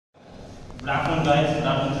Good afternoon guys, good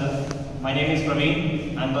afternoon sir. My name is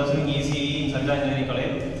Praveen. I am pursuing ECE in Sarita Engineering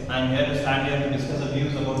College. I am here to stand here to discuss the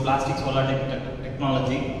views about plastic solar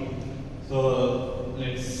technology. So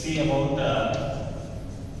let's see about,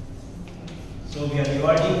 so we are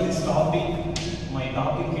dividing this topic, my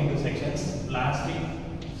topic into sections: plastic,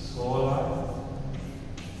 solar,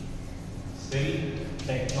 cell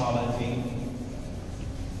technology.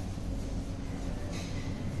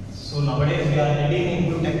 So nowadays we are heading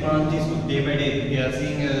into technologies day by day. We are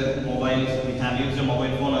seeing mobiles. We have used a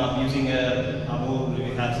mobile phone. Using a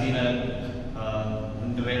we have seen a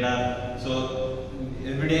radar. So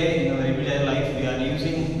every day in our everyday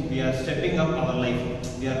life we are stepping up our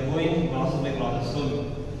life. We are going process by process. So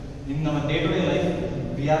in our day-to-day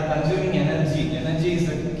life, we are consuming energy. Energy is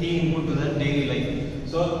the key input to the daily life.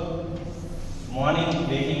 So morning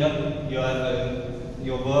waking up,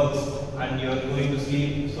 your works, and you are going to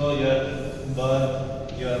sleep. So you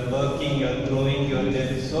are working, you are growing, you are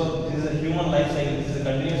there. So this is a human life cycle. This is a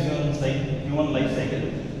continuous human life cycle.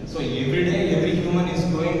 So every day, every human is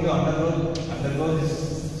going to undergo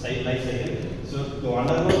this life cycle. So to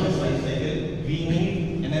undergo this life cycle, we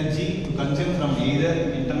need energy to consume from either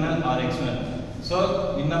internal or external.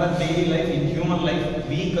 So in our daily life, in human life,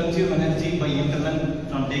 we consume energy by internal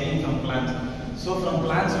from plants. So from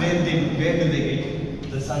plants, where do they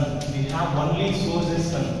get? The sun. We have only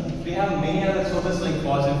sources sun. We have many other sources like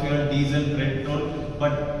fossil fuel, diesel, petrol,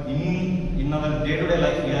 but in our day-to-day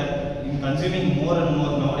life we are consuming more and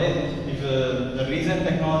more nowadays. If the recent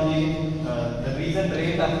technology, the recent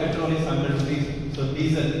rate of petrol is 100 rupees, so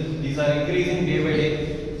diesel, these are increasing day by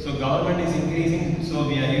day. So government is increasing, so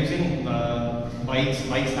we are using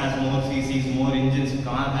bikes has more cc's, more engines,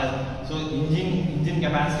 car has, so engine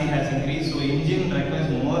capacity has increased, so engine requires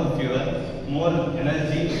more fuel, more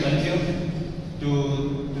energy to consume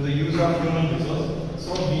to the use of human resource.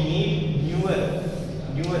 So we need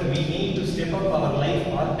we need to step up our life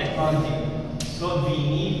or technology. So we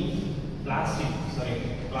need plastic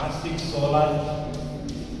solar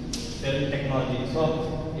cell technology.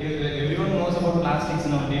 So everyone knows about plastics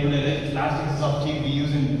in our day-to-day life. Plastics is of cheap, we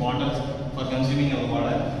use in bottles for consuming our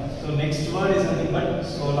water. So next word is nothing but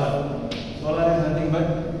solar. Solar is nothing but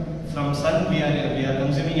from sun we are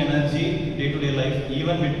consuming energy day-to-day life.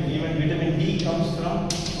 Even vitamin D comes from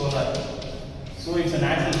solar. So it's a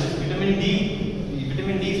natural source. Vitamin D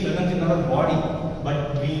is present in our body,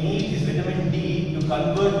 but we need this vitamin D to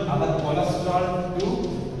convert our cholesterol to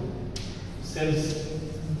cells.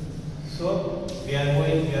 So we are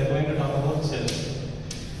going to talk about cells.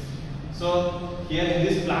 So here in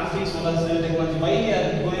this plastic solar cell technology, why we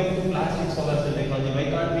are going to plastic solar cell technology? Why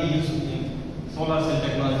can't we use solar cell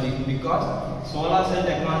technology? Because solar cell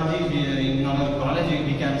technology, in our college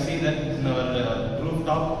we can see that in our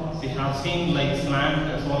rooftop we have seen like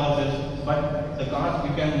slant solar cells, but the cost,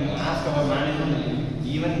 you can ask our management,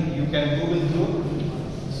 even you can Google through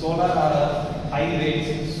solar or high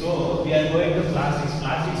rates. So we are going to plastics.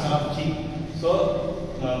 Plastics are cheap.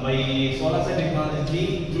 So by solar cell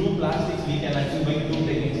technology, through plastics we can achieve by two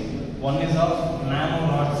techniques. One is of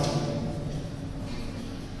nanorods.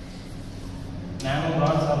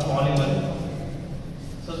 Nanorods are polymer.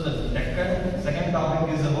 So the second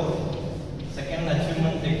topic is about, second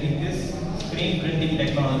achievement technique is screen printing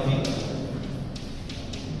technology.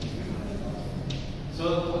 So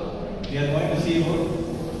we are going to see about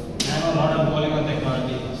nanorod and polymer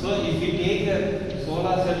technology. So if we take the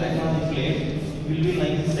solar cell technology plate, it will be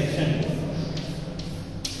like this section.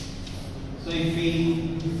 So if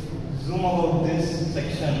we zoom about this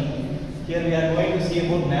section, here we are going to see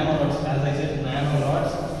about nanorods. As I said,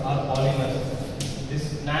 nanorods are polymers. This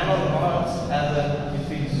nanorods, if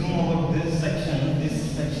we zoom about this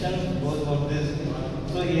section goes about this.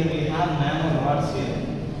 So here we have nanorods here.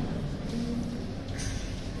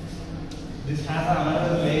 This has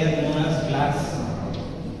another layer known as glass.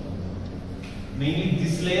 Mainly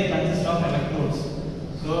this layer consists of electrodes.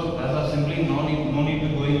 So as of simply no need to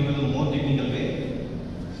go into the more technical way.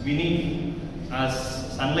 We need, as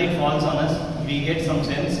sunlight falls on us, we get some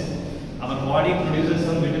sense. Our body produces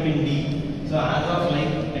some vitamin D. So as of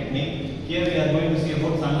light technique, here we are going to see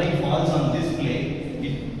about sunlight falls on this plate,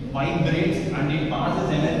 it vibrates and it passes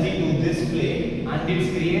energy to this plate and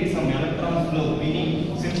it creates some electron flow. We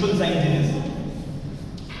need simple signs in this.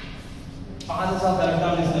 Passage of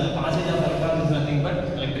electrons is nothing but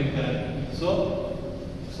electric current. So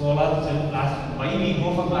solar cell plastic. Why we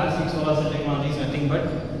go for plastic solar cell technology is nothing but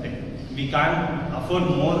we can't afford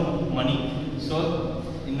more money. So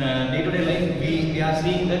in day-to-day life, we are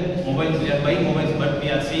seeing that mobiles, we are buying mobiles, but we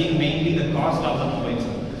are seeing mainly the cost of the mobiles.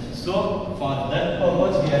 So for that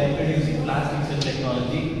purpose, we are introducing plastic cell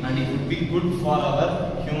technology, and it would be good for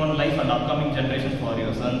our human life and upcoming generations, for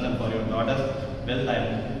your sons and for your daughters. Well, I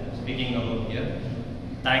am speaking about here.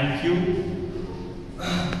 Thank you.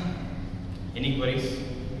 Any queries?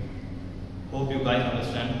 Hope you guys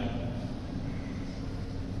understand.